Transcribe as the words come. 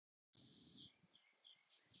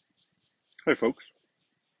Hey, folks.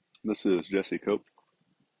 This is Jesse Cope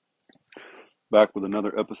back with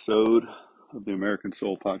another episode of the American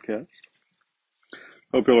Soul Podcast.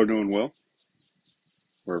 Hope y'all are doing well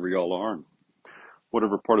wherever y'all are and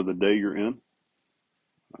whatever part of the day you're in.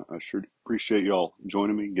 I sure appreciate y'all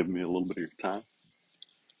joining me, giving me a little bit of your time.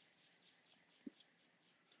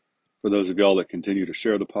 For those of y'all that continue to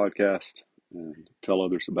share the podcast and tell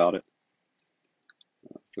others about it,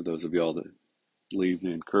 for those of y'all that leave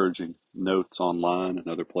the encouraging notes online and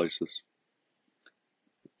other places,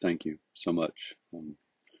 thank you so much. I'm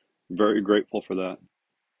very grateful for that,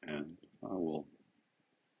 and I will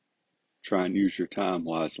try and use your time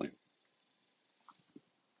wisely.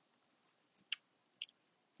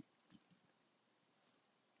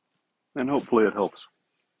 And hopefully it helps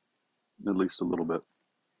at least a little bit.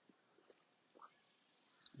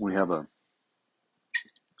 We have a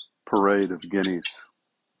parade of guineas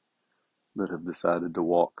that have decided to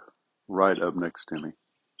walk right up next to me.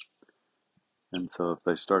 And so if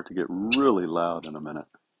they start to get really loud in a minute,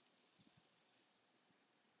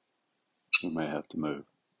 we may have to move,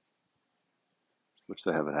 which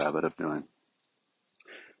they have a habit of doing.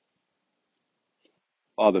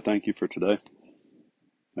 Father, thank you for today.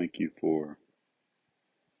 Thank you for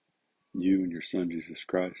you and your Son, Jesus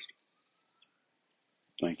Christ.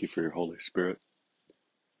 Thank you for your Holy Spirit.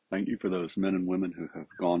 Thank you for those men and women who have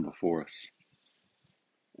gone before us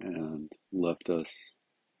and left us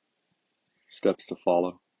steps to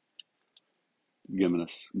follow, given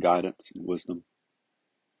us guidance and wisdom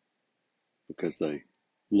because they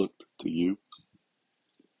looked to you,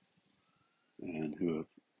 and who have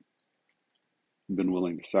been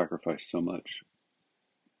willing to sacrifice so much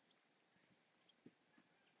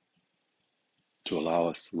to allow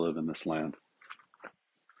us to live in this land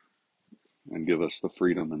and give us the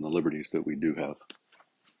freedom and the liberties that we do have.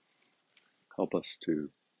 Help us to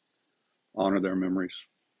honor their memories,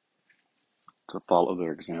 to follow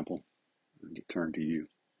their example, and to turn to you,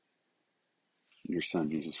 your Son,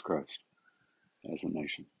 Jesus Christ, as a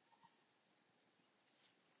nation.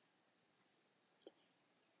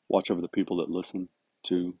 Watch over the people that listen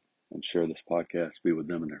to and share this podcast. Be with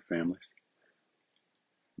them and their families.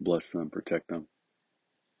 Bless them, protect them,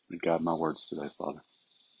 and guide my words today, Father.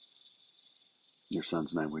 In your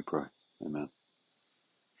Son's name we pray. Amen.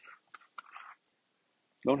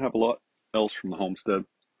 Don't have a lot else from the homestead.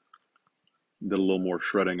 Did a little more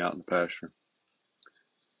shredding out in the pasture.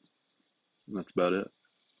 And that's about it.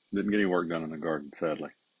 Didn't get any work done in the garden, sadly.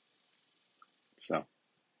 So,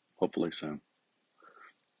 hopefully soon.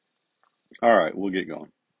 All right, we'll get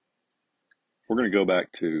going. We're going to go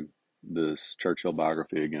back to this Churchill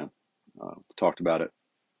biography again. Talked about it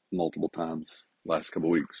multiple times last couple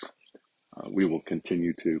of weeks. We will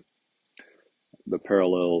continue to. The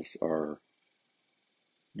parallels are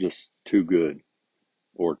just too good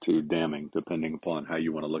or too damning, depending upon how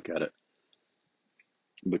you want to look at it,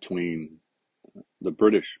 between the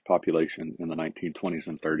British population in the 1920s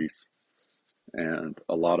and 30s and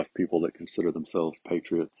a lot of people that consider themselves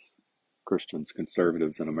patriots, Christians,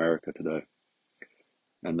 conservatives in America today.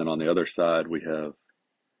 And then on the other side, we have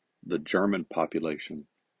the German population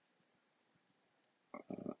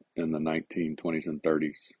in the 1920s and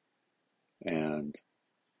 30s, and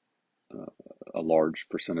uh, a large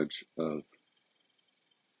percentage of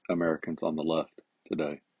Americans on the left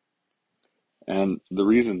today. And the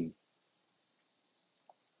reason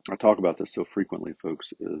I talk about this so frequently,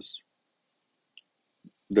 folks, is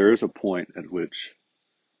there is a point at which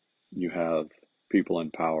you have people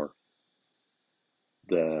in power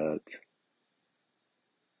that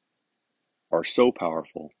are so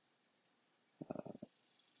powerful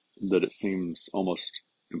that it seems almost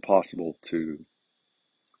impossible to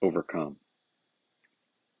overcome.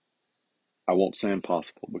 I won't say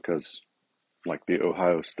impossible because, like the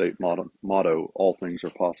Ohio State motto, all things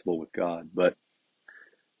are possible with God. But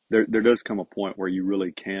there does come a point where you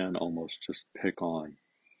really can almost just pick on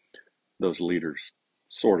those leaders,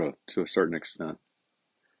 sort of, to a certain extent.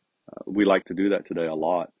 We like to do that today a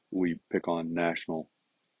lot. We pick on national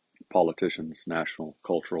politicians, national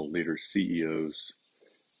cultural leaders, CEOs.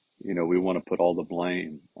 We want to put all the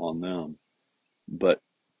blame on them. But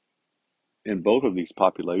in both of these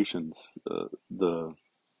populations, the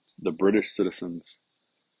British citizens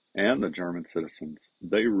and the German citizens,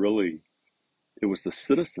 it was the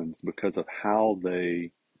citizens because of who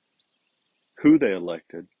they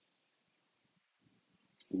elected,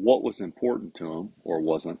 what was important to them or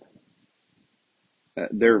wasn't,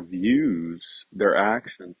 their views, their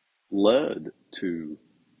actions led to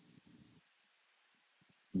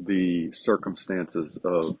the circumstances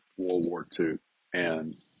of World War II.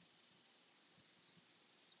 And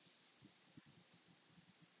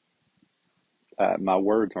My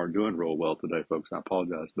words aren't doing real well today, folks. I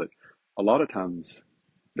apologize. But a lot of times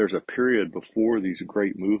there's a period before these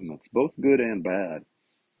great movements, both good and bad,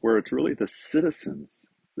 where it's really the citizens,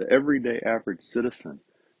 the everyday average citizen,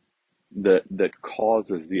 that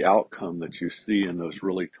causes the outcome that you see in those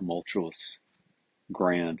really tumultuous,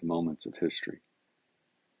 grand moments of history.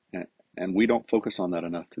 And, and we don't focus on that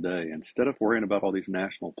enough today. Instead of worrying about all these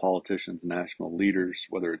national politicians, national leaders,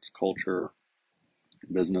 whether it's culture,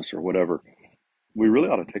 business, or whatever, we really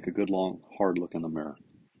ought to take a good, long, hard look in the mirror.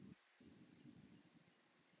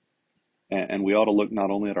 And we ought to look not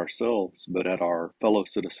only at ourselves, but at our fellow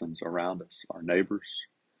citizens around us, our neighbors,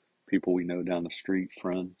 people we know down the street,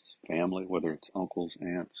 friends, family, whether it's uncles,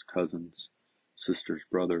 aunts, cousins, sisters,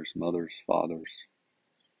 brothers, mothers, fathers,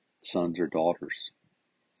 sons, or daughters.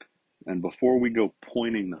 And before we go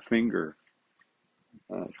pointing the finger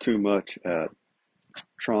too much at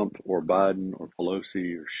Trump or Biden or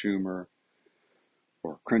Pelosi or Schumer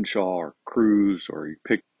or Crenshaw or Cruz, or you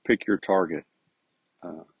pick your target,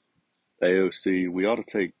 uh, AOC, we ought to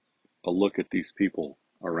take a look at these people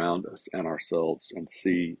around us and ourselves and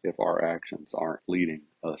see if our actions aren't leading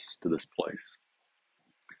us to this place.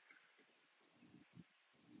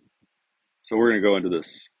 So we're going to go into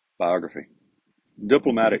this biography.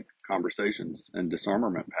 Diplomatic conversations and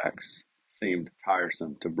disarmament pacts seemed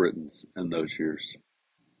tiresome to Britons in those years.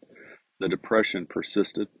 The Depression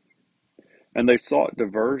persisted, and they sought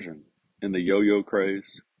diversion in the yo-yo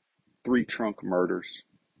craze, three-trunk murders,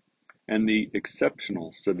 and the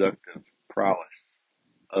exceptional seductive prowess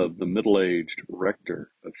of the middle-aged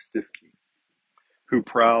rector of Stiffkey, who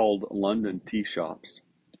prowled London tea shops,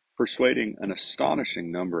 persuading an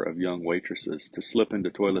astonishing number of young waitresses to slip into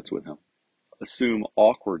toilets with him, assume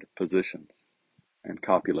awkward positions, and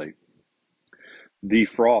copulate.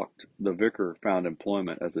 Defrocked, the vicar found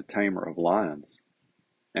employment as a tamer of lions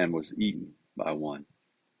and was eaten by one.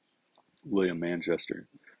 William Manchester,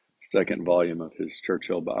 second volume of his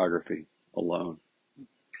Churchill biography alone.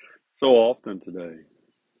 So often today,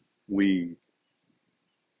 we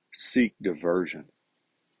seek diversion,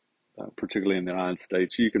 particularly in the United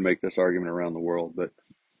States. You can make this argument around the world, but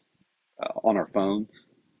on our phones,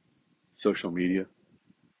 social media,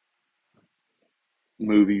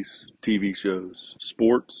 movies, TV shows,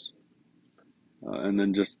 sports, and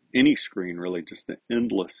then just any screen, really, just the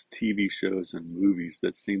endless TV shows and movies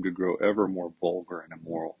that seem to grow ever more vulgar and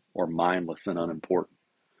immoral or mindless and unimportant.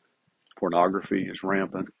 Pornography is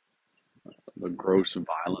rampant, the gross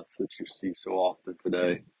violence that you see so often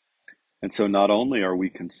today. And so not only are we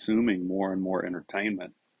consuming more and more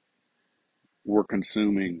entertainment, we're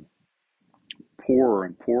consuming poorer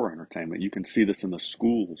and poorer entertainment. You can see this in the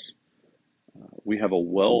schools. We have a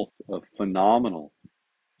wealth of phenomenal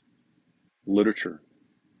literature,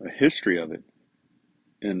 a history of it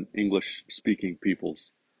in English speaking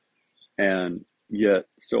peoples. And yet,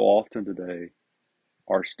 so often today,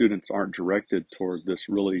 our students aren't directed toward this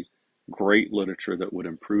really great literature that would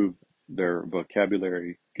improve their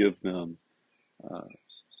vocabulary, give them uh,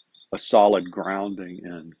 a solid grounding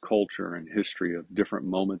in culture and history of different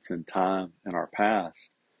moments in time in our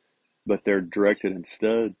past, but they're directed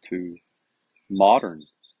instead to modern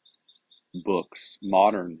books,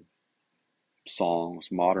 modern songs,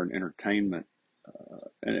 modern entertainment.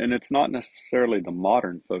 And it's not necessarily the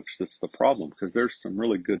modern folks that's the problem, because there's some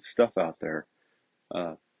really good stuff out there.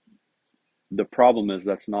 Uh, the problem is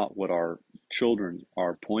that's not what our children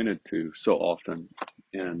are pointed to so often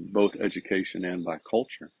in both education and by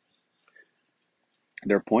culture.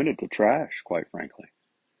 They're pointed to trash, quite frankly.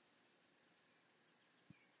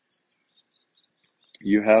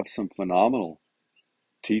 You have some phenomenal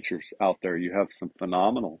teachers out there, you have some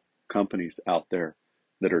phenomenal companies out there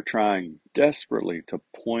that are trying desperately to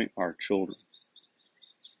point our children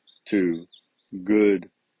to good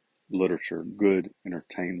literature, good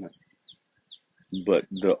entertainment. But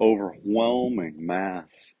the overwhelming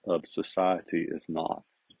mass of society is not.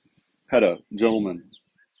 Had a gentleman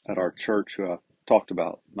at our church who I've talked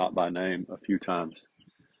about, not by name, a few times,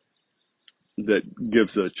 that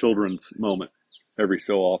gives a children's moment every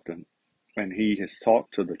so often. And he has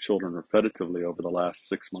talked to the children repetitively over the last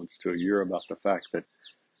 6 months to a year about the fact that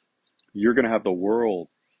you're going to have the world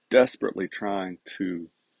desperately trying to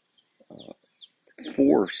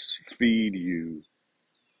force feed you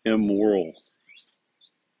immoral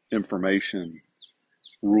information,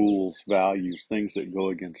 rules, values, things that go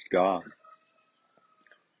against God.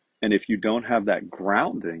 And if you don't have that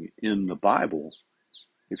grounding in the Bible,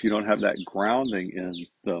 if you don't have that grounding in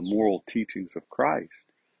the moral teachings of Christ,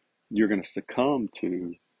 you're going to succumb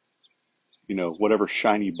to, whatever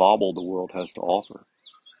shiny bauble the world has to offer.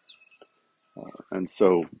 And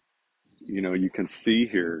so You can see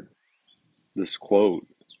here this quote,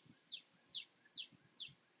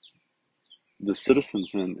 the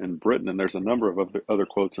citizens in Britain, and there's a number of other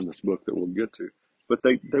quotes in this book that we'll get to, but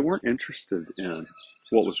they weren't interested in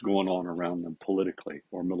what was going on around them politically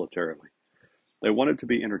or militarily. They wanted to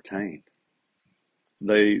be entertained.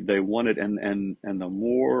 They wanted, and the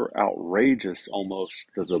more outrageous almost,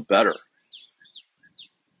 the better.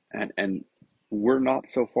 And we're not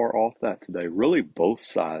so far off that today. Really, both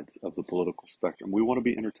sides of the political spectrum. We want to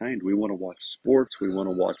be entertained. We want to watch sports. We want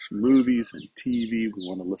to watch movies and TV. We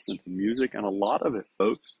want to listen to music, and a lot of it,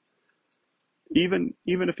 folks, even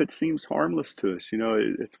if it seems harmless to us,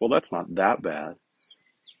 it's, well, that's not that bad.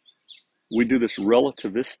 We do this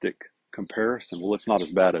relativistic comparison. Well, it's not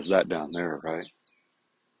as bad as that down there, right?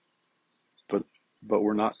 But but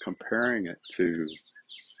we're not comparing it to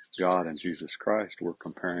God and Jesus Christ. We're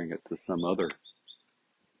comparing it to some other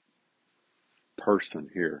person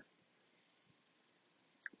here.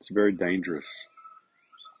 It's a very dangerous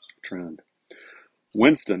trend.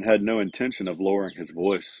 Winston had no intention of lowering his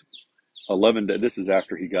voice. 11 days, this is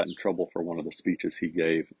after he got in trouble for one of the speeches he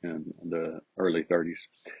gave in the early 30s.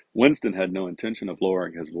 Winston had no intention of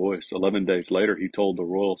lowering his voice. 11 days later, he told the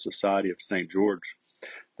Royal Society of St. George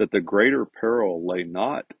that the greater peril lay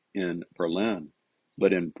not in Berlin,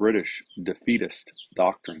 but in British defeatist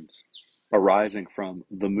doctrines, arising from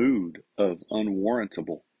the mood of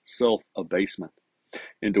unwarrantable self-abasement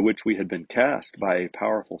into which we had been cast by a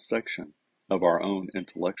powerful section of our own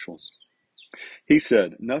intellectuals. He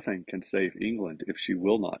said, nothing can save England if she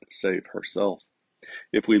will not save herself.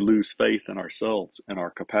 If we lose faith in ourselves and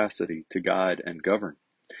our capacity to guide and govern,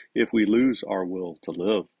 if we lose our will to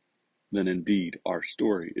live, then indeed our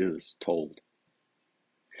story is told.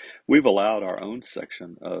 We've allowed our own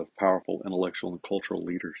section of powerful intellectual and cultural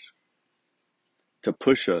leaders to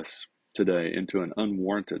push us today into an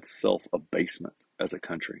unwarranted self-abasement as a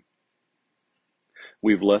country.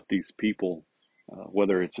 We've let these people,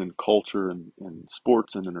 whether it's in culture and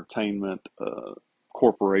sports and entertainment,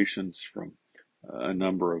 corporations from a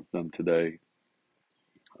number of them today,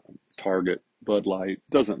 Target, Bud Light,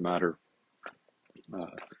 doesn't matter,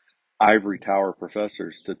 ivory tower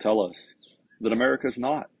professors, to tell us that America's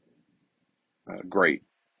not great.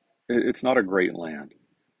 It's not a great land.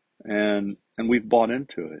 And we've bought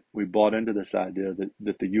into it. We bought into this idea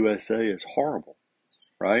that the USA is horrible,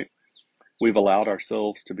 right? We've allowed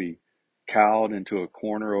ourselves to be cowed into a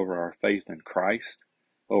corner over our faith in Christ,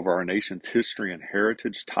 over our nation's history and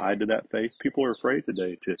heritage tied to that faith. People are afraid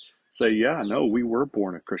today to say, yeah, no, we were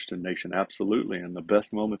born a Christian nation, absolutely. And the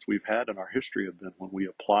best moments we've had in our history have been when we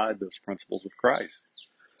applied those principles of Christ.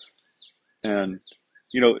 And,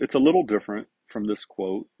 it's a little different from this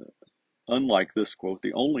quote. Unlike this quote,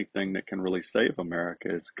 the only thing that can really save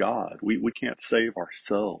America is God. We can't save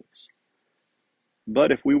ourselves.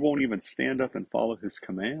 But if we won't even stand up and follow his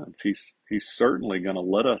commands, he's certainly going to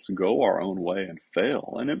let us go our own way and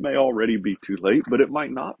fail. And it may already be too late, but it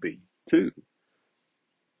might not be too.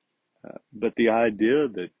 But the idea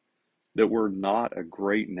that we're not a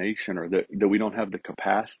great nation, or that we don't have the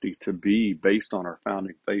capacity to be based on our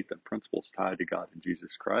founding faith and principles tied to God and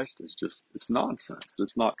Jesus Christ is just, it's nonsense.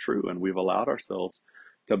 It's not true. And we've allowed ourselves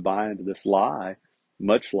to buy into this lie,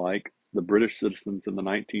 much like the British citizens in the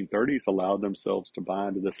 1930s allowed themselves to buy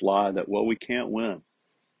into this lie that, well, we can't win.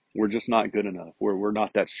 We're just not good enough. We're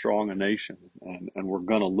not that strong a nation, and we're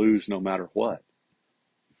going to lose no matter what.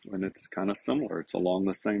 And it's kind of similar. It's along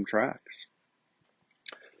the same tracks.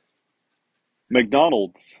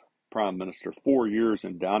 MacDonald's prime minister, 4 years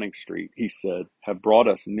in Downing Street, he said, have brought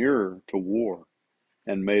us nearer to war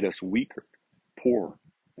and made us weaker, poorer,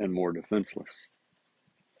 and more defenseless.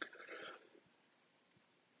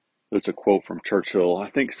 That's a quote from Churchill, I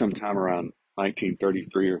think sometime around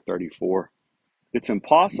 1933 or 34. It's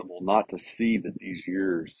impossible not to see that these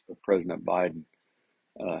years of President Biden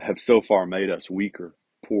have so far made us weaker,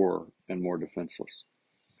 poorer, and more defenseless.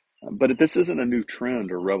 But this isn't a new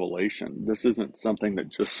trend or revelation. This isn't something that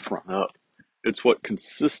just sprung up. It's what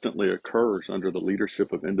consistently occurs under the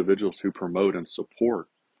leadership of individuals who promote and support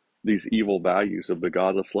these evil values of the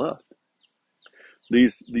godless left.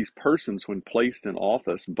 These persons, when placed in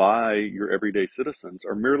office by your everyday citizens,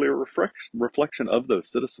 are merely a reflection of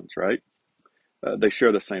those citizens, right? They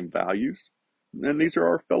share the same values. And these are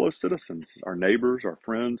our fellow citizens, our neighbors, our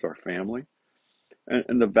friends, our family.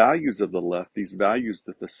 And the values of the left, these values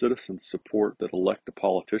that the citizens support, that elect the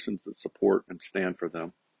politicians that support and stand for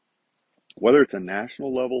them, whether it's a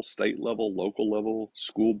national level, state level, local level,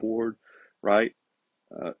 school board, right?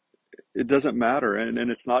 Uh, it doesn't matter. And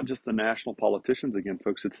it's not just the national politicians, again,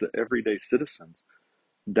 folks, it's the everyday citizens.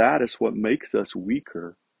 That is what makes us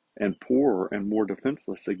weaker and poorer and more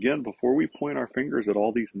defenseless. Again, before we point our fingers at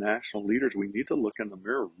all these national leaders, we need to look in the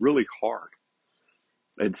mirror really hard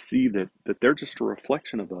and see that they're just a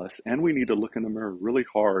reflection of us. And we need to look in the mirror really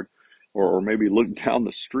hard, or maybe look down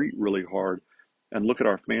the street really hard and look at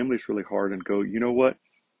our families really hard and go, you know what?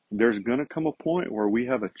 There's going to come a point where we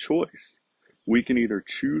have a choice. We can either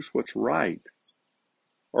choose what's right,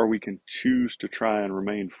 or we can choose to try and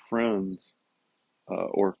remain friends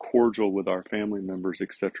or cordial with our family members,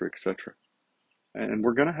 etc., etc. And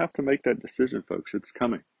we're going to have to make that decision, folks. It's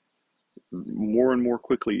coming more and more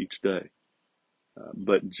quickly each day.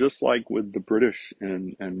 But just like with the British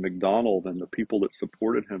and MacDonald and the people that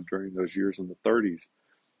supported him during those years in the 30s,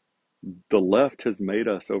 the left has made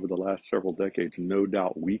us over the last several decades no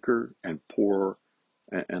doubt weaker and poorer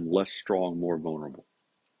and less strong, more vulnerable.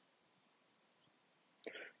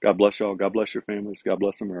 God bless y'all. God bless your families. God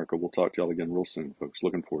bless America. We'll talk to y'all again real soon, folks.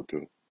 Looking forward to it.